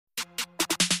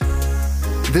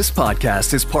This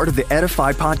podcast is part of the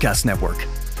Edify Podcast Network.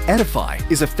 Edify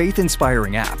is a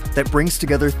faith-inspiring app that brings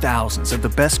together thousands of the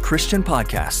best Christian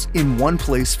podcasts in one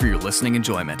place for your listening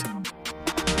enjoyment.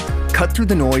 Cut through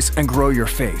the noise and grow your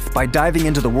faith by diving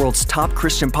into the world's top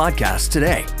Christian podcasts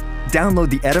today. Download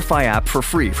the Edify app for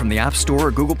free from the App Store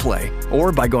or Google Play,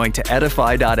 or by going to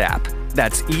edify.app.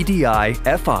 That's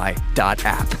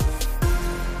EDIFI.app.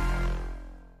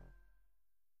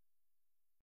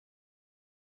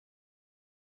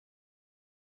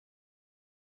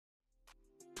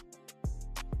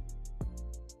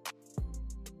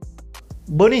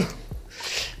 Bonnie,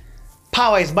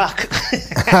 power is back.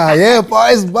 Yeah, power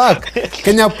is back.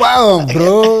 Kenya Power,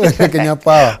 bro. Kenya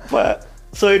Power.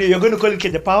 So you're going to call it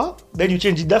Kenya Power, then you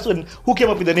change it. That's when, who came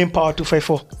up with the name Power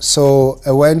 254? So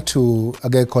I went to a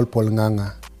guy called Paul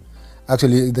Nganga.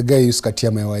 Actually, the guy used to katia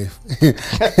my wife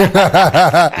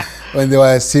when they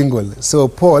were single. So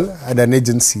Paul had an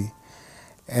agency,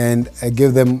 and I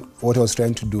gave them what I was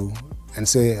trying to do, and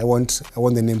say I want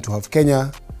the name to have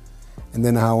Kenya, and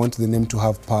then I want the name to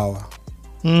have power.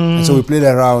 And so we played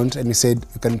around, and we said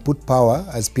you can put power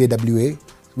as PAWA,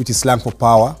 which is slang for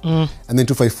power, and then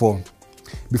 254.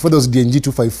 Before there was DNG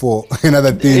 254 and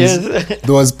other things,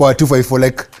 there was Power 254.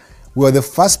 Like, we were the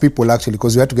first people, actually,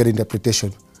 because we had to get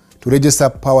interpretation, to register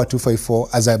Power 254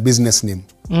 as a business name.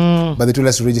 But they told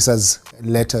us to register as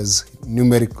letters,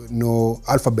 numeric, no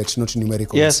alphabet, not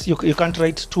numericals. Yes, you can't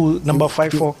write number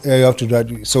 54. Yeah, you have to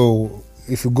write. So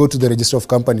if you go to the register of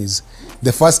companies,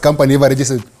 the first company ever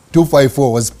registered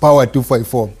 254 was Power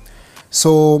 254.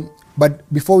 So, but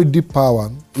before we did Power,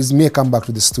 is me come back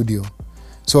to the studio.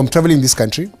 So I'm traveling this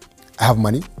country. I have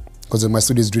money because my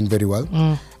studio is doing very well.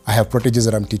 I have proteges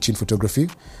that I'm teaching photography.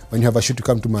 When you have a shoot to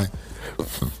come to my,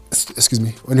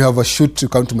 when you have a shoot to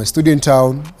come to my studio in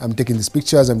town, I'm taking these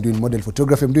pictures. I'm doing model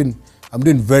photography. I'm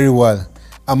doing very well.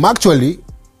 I'm actually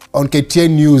on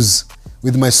KTN News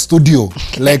with my studio,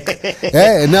 like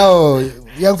now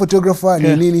young photographer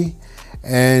nini.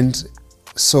 And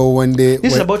so when they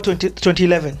this is about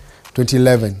 2011.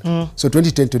 So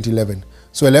 2010, 2011.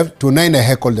 So I left. 2009 I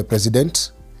heckled the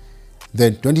president.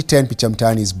 Then 2010 Picha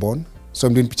Mtaani is born. So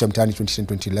I'm doing Picha Mtaani 2010,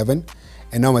 2011,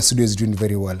 and now my studio is doing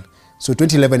very well. So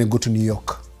 2011 I go to New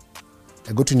York.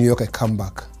 I come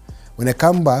back. When I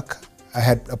come back, I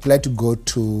had applied to go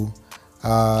to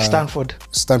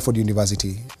Stanford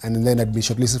University, and then I'd been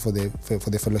shortlisted for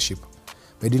the fellowship,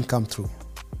 but it didn't come through.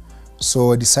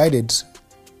 So I decided,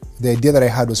 the idea that I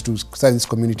had was to start this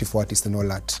community for artists and all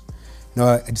that. Now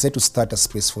I decided to start a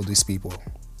space for these people.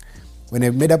 When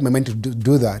I made up my mind to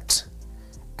do that,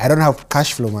 I don't have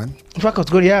cash flow, man. In fact,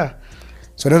 it's good, yeah.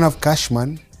 So I don't have cash,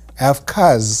 man. I have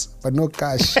cars, but no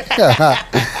cash.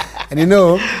 And you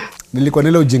know, nilikuwa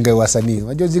nile ujinga wasanii.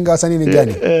 Unajua ujinga wasanii ni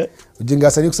gani? Ujinga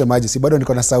wasanii kusemaje? Si bado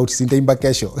niko na sauti, si nitaimba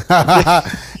kesho.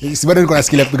 Si bado niko na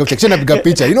skill ya kupiga picha, kisha napiga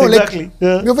picha. You know, exactly. Like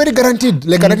you're very guaranteed.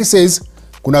 Like an artist says,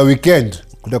 kuna weekend,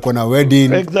 kutakuwa na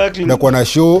wedding, kutakuwa na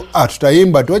show,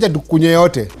 tutaimba, tuacha tukunye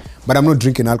yote. But I'm not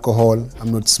drinking alcohol,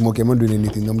 I'm not smoking, I'm not doing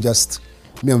anything. I'm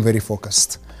very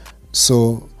focused.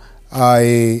 So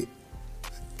I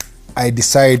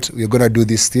decide we're going to do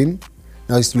this thing.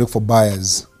 Now is to look for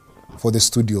buyers for the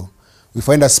studio. We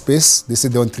find a space. They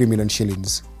said they want 3 million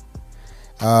shillings.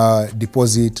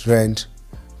 Deposit, rent,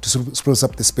 to spruce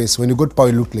up the space. When you got power,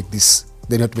 it look like this.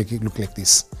 Then you have to make it look like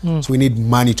this. So we need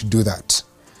money to do that.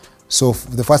 So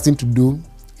the first thing to do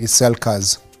is sell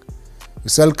cars. You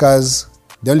sell cars.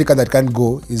 The only car that can't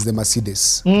go is the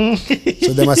Mercedes.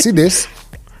 So the Mercedes,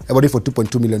 I bought it for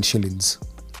 2.2 million shillings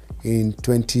in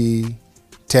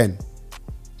 2010.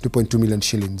 2.2 million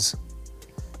shillings.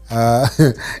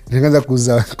 Nikaanza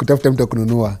kutafuta mtu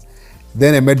kununua.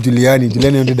 Then I met Juliani.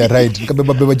 Juliani wanted a ride.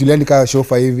 Nikabeba Juliani kaa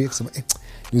chauffeur hivi. Akasema,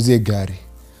 niuzie gari.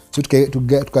 So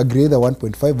tukagrade the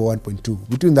 1.5 or 1.2.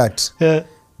 Between that. Yeah.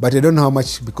 But I don't know how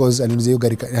much because I'll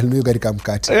gari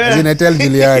kamkati. As in I tell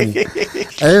Juliani.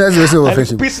 That's the sort of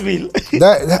friendship. Piecemeal.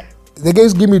 The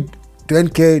guys give me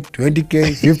 10K,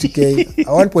 20K, 50K, a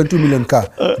 1.2 million car.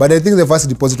 But I think the first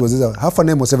deposit was half a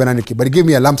name was 700K. But he gave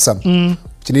me a lump sum,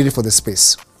 which I needed for the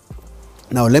space.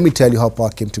 Now, let me tell you how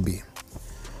Power came to be.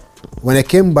 When I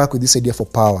came back with this idea for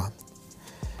Power,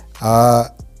 I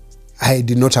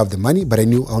did not have the money, but I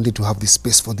knew I wanted to have this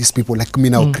space for these people like me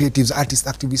now, creatives, artists,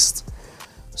 activists.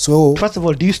 So, first of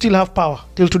all, do you still have Power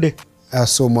till today?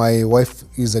 So my wife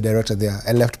is a director there.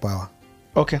 I left Power.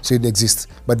 Okay. So it exists,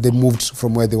 but they moved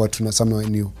from where they were to somewhere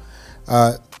new.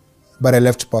 But I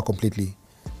left Power completely.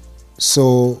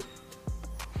 So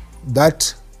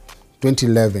that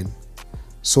 2011,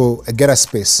 so I get a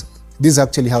space. This is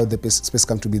actually how the space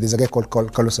come to be. There's a guy called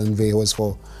Carlos Anve. He was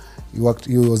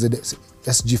the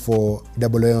SG for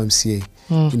WMCA.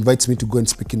 He invites me to go and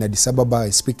speak in Addis Ababa. I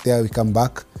speak there, we come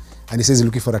back, and he says he's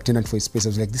looking for a tenant for his space. I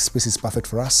was like, this space is perfect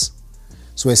for us.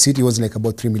 So I see it was like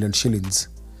about 3 million shillings.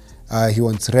 He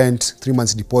wants rent, 3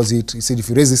 months deposit. He said, if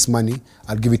you raise this money,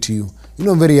 I'll give it to you. You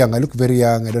know, I'm very young. I look very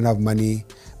young. I don't have money,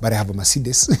 but I have a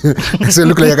Mercedes. So I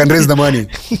look like I can raise the money.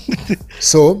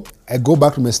 So I go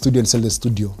back to my studio and sell the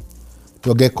studio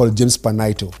to a guy called James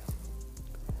Panito.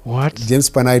 What? James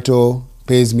Panito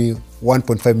pays me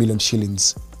 1.5 million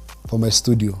shillings for my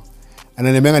studio. And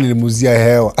then I nilimuzia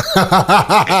hewa.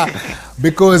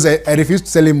 Because I refused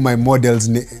to sell him my models,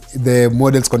 the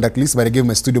models contact list, but I gave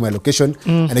my studio my location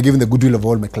and I gave him the goodwill of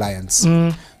all my clients.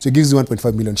 So he gives me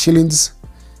 1.5 million shillings.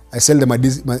 I sell the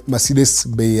Mercedes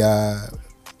bei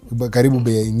karibu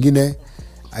bei ingine.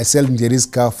 I sell Njeri's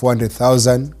car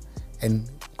 400,000 and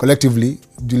collectively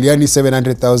Juliani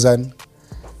 700,000.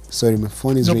 Sorry, my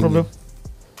phone is ringing. No problem.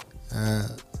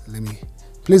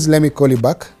 Let me call you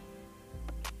back.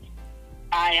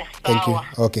 Thank you.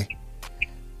 Okay.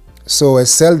 So I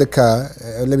sell the car.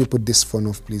 Let me put this phone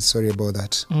off, please. Sorry about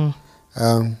that.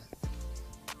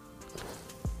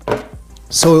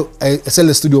 So I sell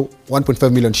the studio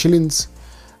 1.5 million shillings.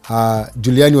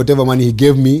 Juliani, whatever money he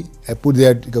gave me, I put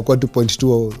there 2.2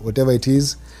 or whatever it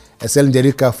is. I sell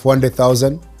Njerica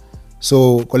 400,000.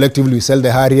 So collectively we sell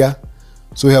the Harrier.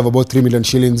 So we have about 3 million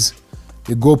shillings.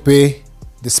 We go pay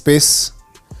the space.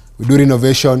 We do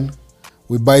renovation.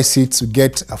 We buy seats. We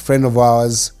get a friend of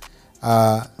ours.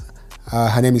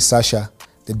 Her name is Sasha.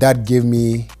 The dad gave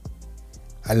me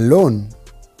a loan,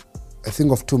 I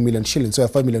think of 2 million shillings. So I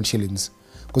have 5 million shillings.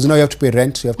 Because now you have to pay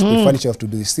rent, you have to pay furniture, you have to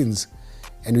do these things.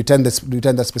 And we turn that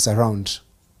space around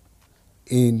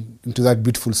into that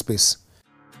beautiful space.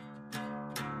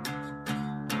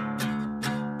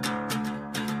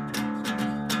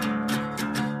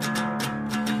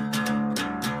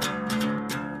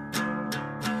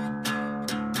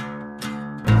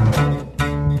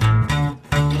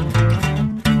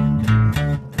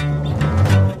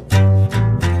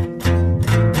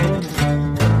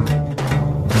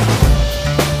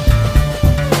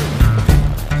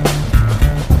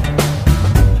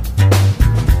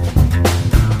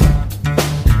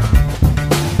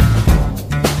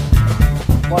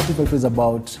 Is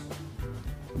about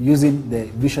using the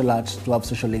visual art to have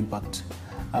social impact,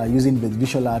 using the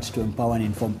visual art to empower and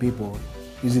inform people,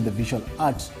 using the visual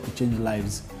art to change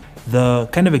lives. The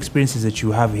kind of experiences that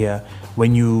you have here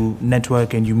when you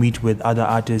network and you meet with other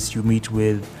artists, you meet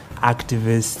with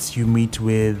activists, you meet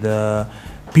with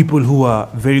people who are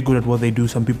very good at what they do,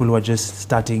 some people who are just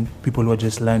starting, people who are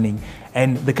just learning.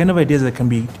 And the kind of ideas that can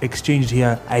be exchanged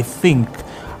here, I think,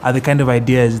 are the kind of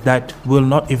ideas that will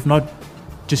not, if not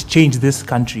just change this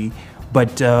country, but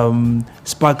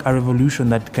spark a revolution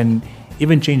that can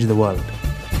even change the world.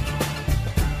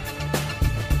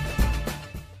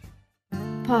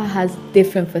 Power has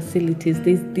different facilities.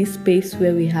 There's this space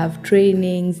where we have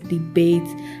trainings, debates,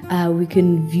 we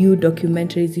can view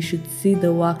documentaries. You should see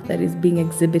the work that is being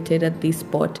exhibited at this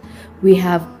spot. We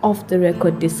have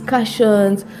off-the-record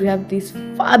discussions. We have this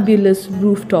fabulous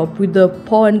rooftop with a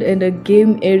pond and a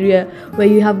game area where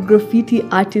you have graffiti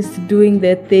artists doing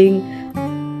their thing.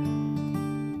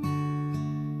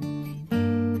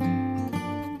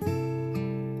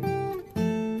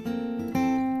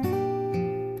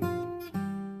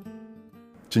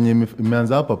 Chenye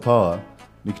imeanza hapa Power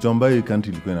ni kitu ambayo hii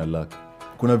country ilikuwa ina lack.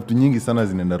 Kuna vitu nyingi sana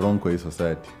zinaenda wrong kwa hii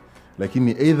society.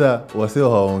 Lakini either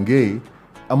waseo hawaongei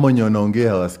ama wenye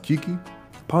wanaongea hawasikiki.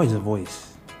 Power is a voice.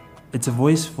 It's a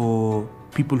voice for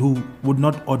people who would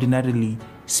not ordinarily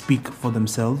speak for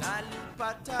themselves.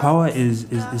 Power is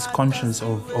conscious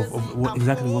of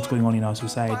exactly what's going on in our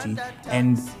society,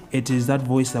 and it is that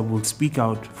voice that will speak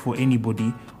out for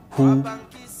anybody who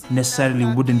necessarily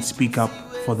wouldn't speak up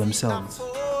for themselves.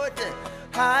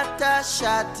 Hata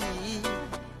shati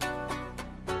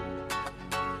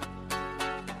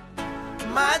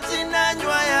maji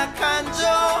nanywa ya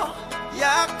kanjo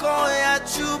yako ya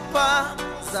chupa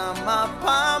za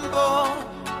mapambo,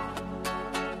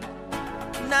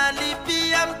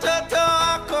 nalipia mtoto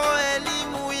wako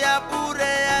elimu ya bure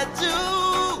ya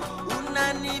juu,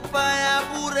 unanipa ya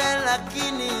bure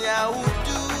lakini ya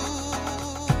utu.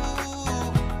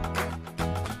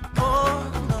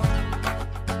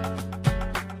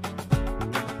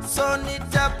 So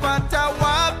nitapata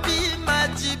wapi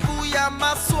majibu ya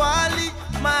maswali?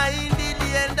 Mahindi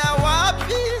lienda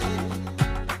wapi?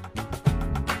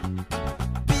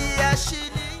 Pia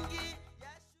shilingi.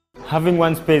 Having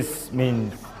one space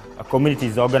means a community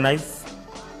is organized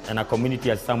and a community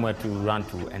has somewhere to run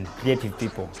to, and creative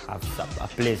people have a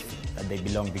place that they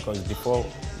belong, because before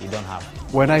you don't have.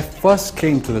 When I first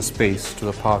came to the space, to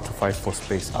the Power to Fight for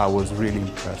space, I was really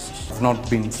impressed. I've not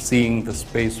been seeing the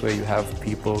space where you have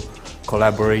people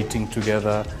collaborating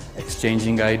together,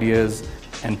 exchanging ideas,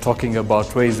 and talking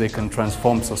about ways they can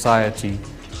transform society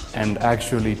and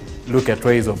actually look at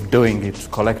ways of doing it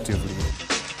collectively.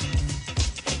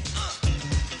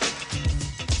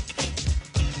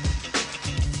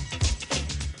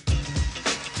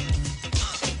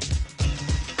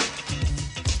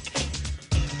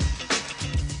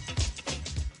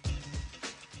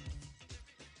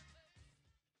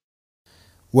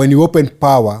 When you opened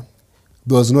Power,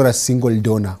 there was not a single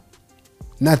donor.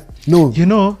 No. You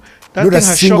know, that not thing a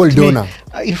has single shocked donor.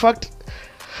 me. In fact,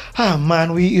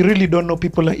 man, we really don't know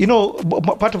people. You know,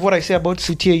 part of what I say about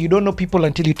CTA, you don't know people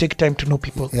until you take time to know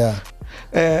people. Yeah.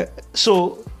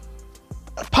 So,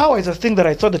 Power is a thing that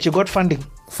I thought that you got funding.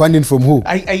 Funding from who?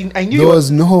 I knew there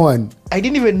was no one. I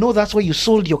didn't even know that's where you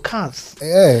sold your cars.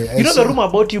 Yeah. You know the rumor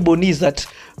about you, Boni, is that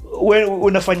when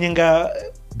unafanyanga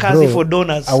kazi for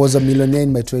donors. I was a millionaire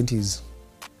in my 20s.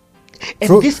 And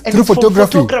through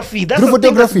photography. That's the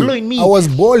thing that's blowing me. I was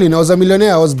balling. I was a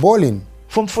millionaire. I was balling.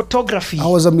 From photography. I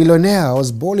was a millionaire. I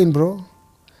was balling, bro.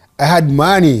 I had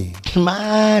money.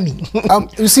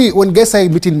 You see, when guests I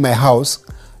meet in my house,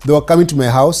 they were coming to my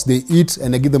house, they eat,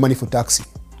 and I give them money for taxi.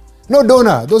 No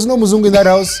donor. There was no Muzungu in that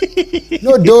house.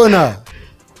 No donor.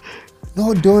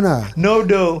 No donor. No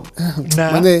dough.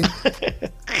 Nah.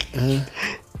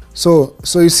 So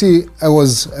you see, I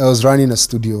was running a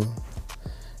studio.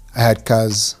 I had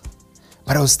cars,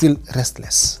 but I was still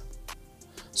restless.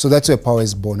 So that's where Power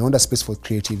is born. I want a space for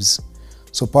creatives.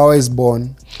 So Power is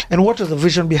born. And what was the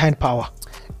vision behind Power?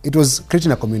 It was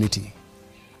creating a community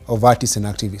of artists and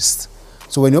activists.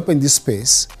 So when you open this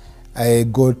space, I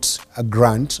got a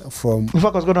grant from... In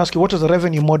fact, I was going to ask you, what was the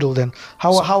revenue model then?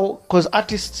 How? Because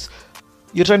artists,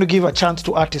 you're trying to give a chance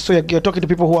to artists. So you're talking to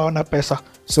people who are on a pesa.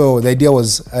 So the idea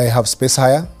was I have space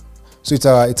hire. So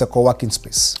it's a co-working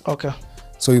space. Okay.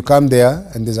 So you come there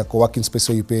and there's a co-working space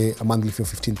where you pay a monthly fee of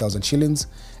 15,000 shillings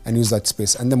and use that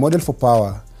space. And the model for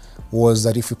Power was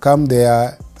that if you come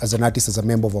there as an artist, as a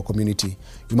member of our community,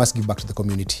 you must give back to the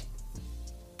community.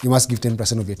 You must give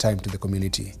 10% of your time to the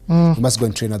community. You must go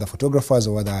and train other photographers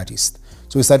or other artists.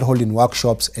 So we started holding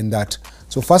workshops and that.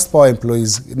 So first Power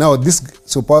employees, it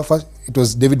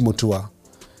was David Mutua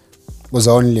was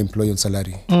our only employee on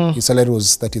salary. His salary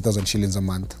was 30,000 shillings a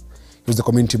month. He was the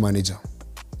community manager.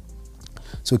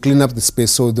 So we cleaned up the space.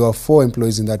 So there were 4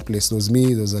 employees in that place. There was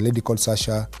me, there was a lady called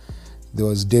Sasha, there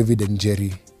was David and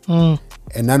Jerry. And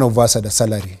none of us had a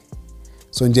salary.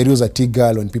 So Jerry was a tea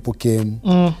girl when people came.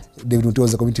 David Mutua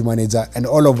was the community manager. And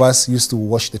all of us used to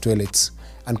wash the toilets.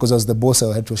 And because I was the boss,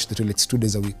 I had to wash the toilets 2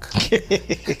 days a week.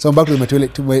 So I'm back with my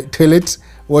toilet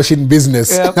washing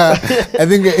business. Yep. I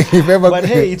think if ever... But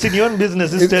hey, it's in your own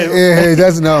business this time. Yeah,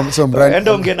 that's now some brand. And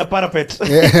don't get a parapet.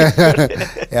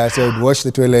 Yeah, so I'd wash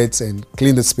the toilets and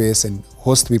clean the space and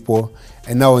host people.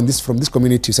 And now from this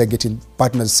community, you start getting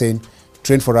partners saying,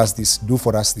 train for us this, do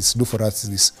for us this, do for us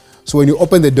this. So when you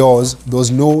open the doors, there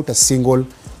was not a single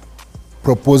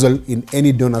proposal in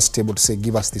any donor's table to say,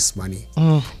 give us this money.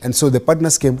 And so the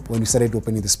partners came when we started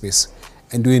opening the space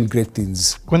and doing great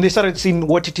things. When they started seeing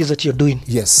what it is that you're doing.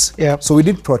 Yes. Yeah. So we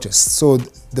did protests. So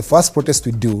the first protest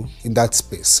we do in that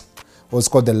space was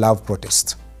called the Love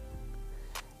Protest.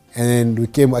 And we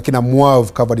came, Akina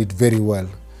Moav covered it very well.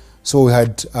 So we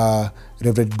had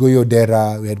Reverend Goyo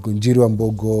Dera, we had Gunjiru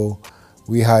Ambogo,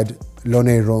 we had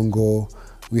Lone Rongo,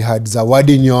 we had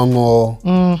Zawadi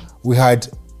Nyongo, we had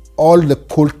all the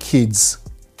cool kids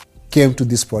came to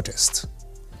this protest.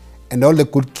 And all the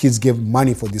cool kids gave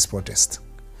money for this protest.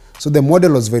 So the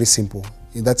model was very simple.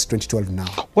 That's 2012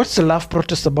 now. What's the love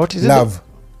protest about? Is love,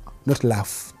 not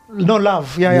laugh. No,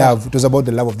 love. Yeah, love. It was about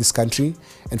the love of this country.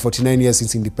 And 49 years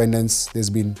since independence, there's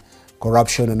been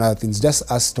corruption and other things.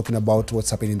 Just us talking about what's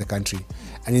happening in the country.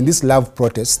 And in this love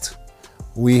protest,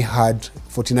 we had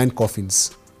 49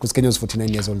 coffins, because Kenya was 49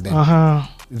 years old then,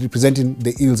 representing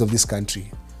the ills of this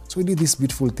country. So we did this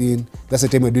beautiful thing. That's the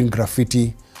time we're doing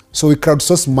graffiti. So we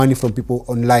crowdsource money from people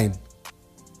online.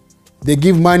 They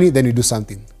give money, then we do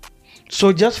something.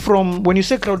 So just from, when you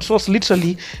say crowdsource,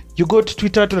 literally, you go to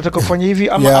Twitter, tunataka kufanya hivi,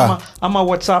 ama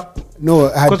WhatsApp? No,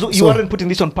 because you weren't putting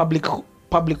this on public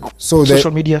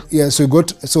social media. Yeah, so we got,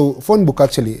 so phone book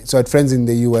actually. So I had friends in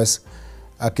the US,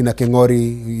 Akina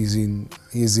Kengori,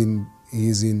 he's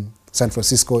in San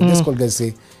Francisco. Just call guys,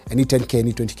 say, I need 10K, I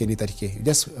need 20K, I need 30K. You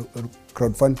just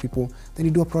crowdfund people, then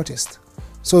you do a protest.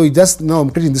 So now I'm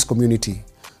creating this community.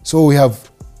 So we have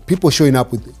people showing up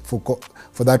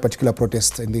for that particular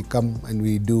protest, and they come and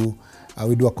we do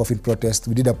a coffin protest.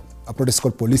 We did a protest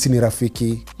called Police ni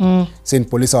Rafiki, saying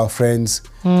police are our friends,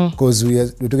 because we're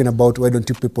talking about why don't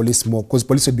you pay police more, because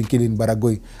police had been killed in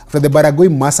Baragoi. After the Baragoi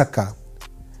massacre,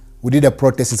 we did a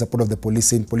protest in support of the police,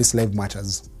 saying police life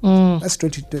matters. That's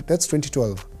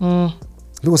 2012.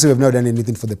 People say we've never done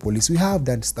anything for the police. We have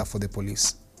done stuff for the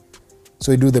police.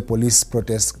 So we do the police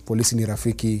protest, Police ni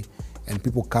Rafiki, and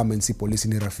people come and see Police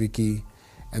ni Rafiki,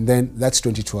 and then that's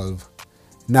 2012.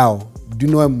 Now, do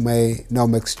you know my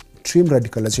extreme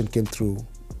radicalization came through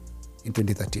in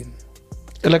 2013?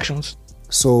 Elections.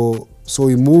 So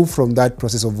we move from that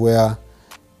process of where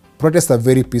protests are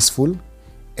very peaceful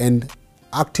and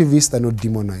activists are not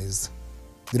demonized.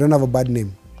 They don't have a bad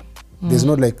name. There's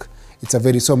not like, it's a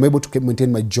very, so I'm able to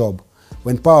maintain my job.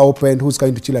 When Power opened, who's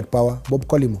coming to chill at Power? Bob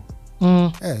Colimo.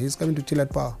 Yeah, he's coming to chill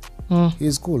at Power.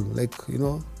 He's cool. Like, you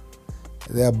know,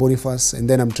 they are Boniface, and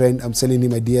then I'm selling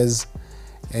him ideas,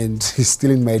 and he's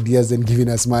stealing my ideas and giving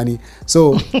us money.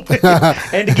 So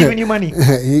and giving you money.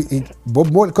 Bob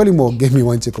Colimo gave me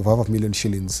one check of 500,000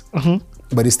 shillings,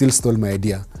 but he still stole my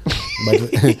idea.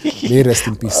 But may he rest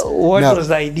in peace. What was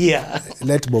the idea?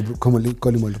 Let Bob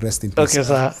Colimo rest in peace. Okay,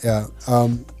 sir. Yeah.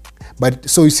 But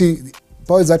so you see,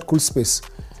 Power is that cool space.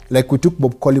 Like we took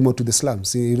Bob Colimo to the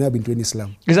slums. You've never been to any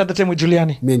slum. Is that the time with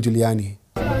Giuliani? Me and Giuliani.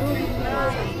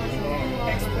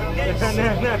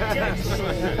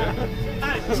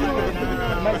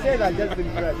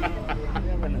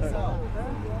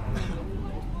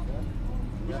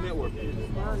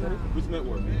 Which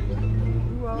network?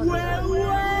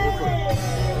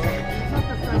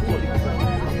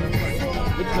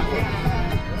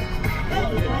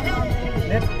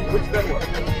 Which network?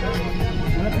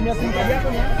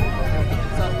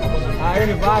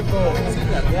 Ni Vaco.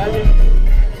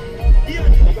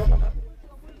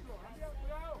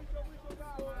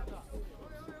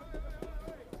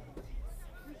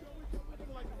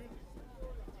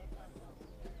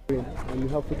 When you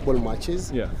have football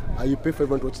matches, you pay for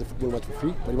everyone to watch the football match for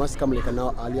free, but you must come like an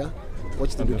hour earlier,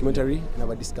 watch the documentary, and have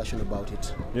a discussion about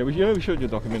it. Yeah, we showed you a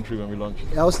documentary when we launched.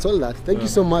 Yeah, I was told that. Thank you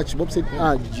so much. Bob said,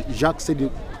 Jacques said you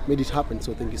made it happen,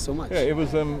 so thank you so much. Yeah, it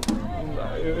was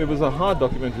a hard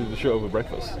documentary to show over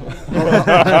breakfast.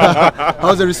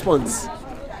 How's the response?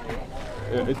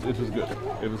 It was good.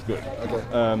 It was good. Okay.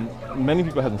 Many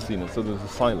people hadn't seen it, so there was a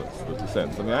silence, there's a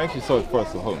sense. I mean, I actually saw it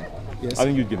first at home. Yes. I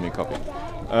think you'd give me a copy.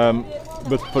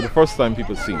 But for the first time,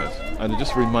 people had seen it, and it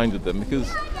just reminded them,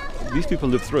 because these people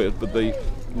live through it, but the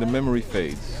memory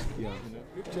fades. Yeah.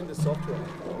 We've changed the software.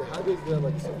 The hardware is there,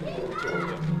 but the software is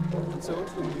there. And so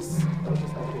once we do this,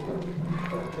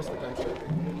 just the time check.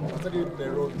 Starting with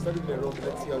the road, let's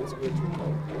see how it's going to,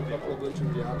 people are going to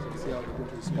react and see how they're going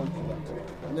to respond to that.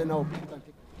 And then now people can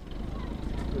take.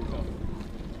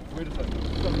 Wait a second.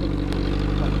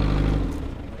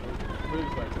 Wait a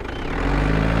second.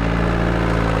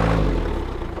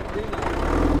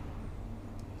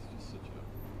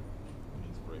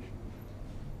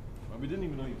 We didn't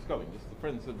even know he was coming. Just the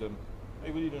friend said,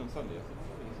 "Hey, what are you doing on Sunday?" I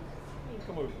said,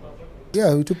 "Come over now."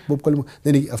 Yeah, we took Bob Colimo.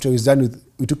 Then after he was done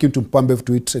we took him to Pambev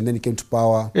to it, and then he came to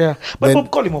Power. Yeah, but then,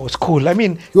 Bob Colimo was cool. I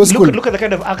mean, he was cool. Look at the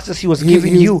kind of access he was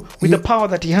giving you with the power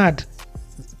that he had.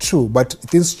 True, but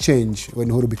things change when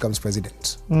Uhuru becomes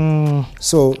president.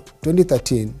 So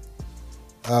 2013,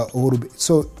 Uhuru.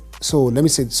 So let me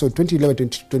say, so 2011,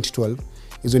 2012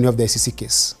 is when you have the ICC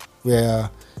case where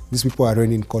these people are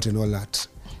running in court and all that.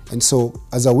 And so,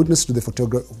 as a witness to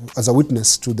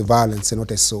the violence and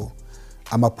what I saw,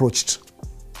 I'm approached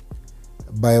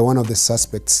by one of the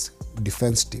suspects'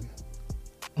 defense team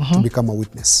to become a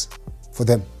witness for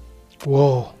them.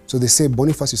 Whoa! So they say,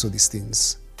 Boniface, you saw these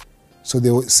things. So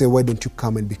they will say, why don't you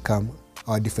come and become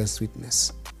our defense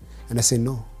witness? And I say,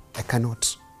 no, I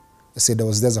cannot. I said, I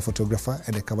was there as a photographer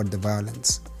and I covered the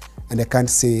violence, and I can't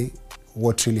say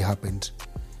what really happened.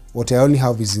 What I only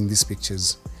have is in these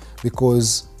pictures,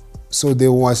 because. So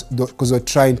because we're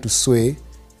trying to sway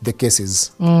the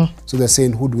cases. So they're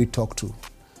saying, who do we talk to?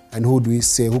 And who do we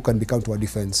say, who can become to our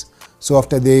defense? So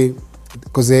after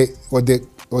what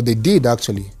they did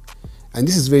actually, and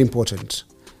this is very important,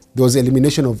 there was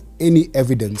elimination of any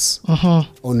evidence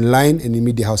online and in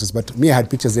media houses. But me, I had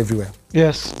pictures everywhere.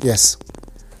 Yes.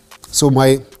 So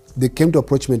they came to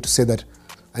approach me to say that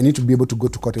I need to be able to go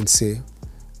to court and say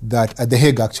that, at The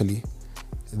Hague actually,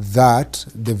 that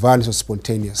the violence was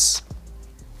spontaneous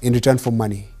in return for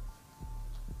money.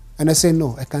 And I say,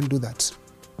 no, I can't do that.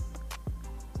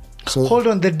 So hold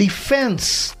on, the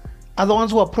defense are the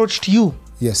ones who approached you?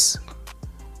 Yes.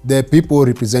 The people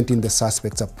representing the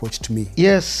suspects approached me.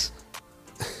 Yes.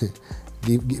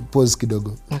 Pause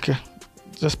kidogo. Okay.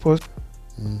 Just pause.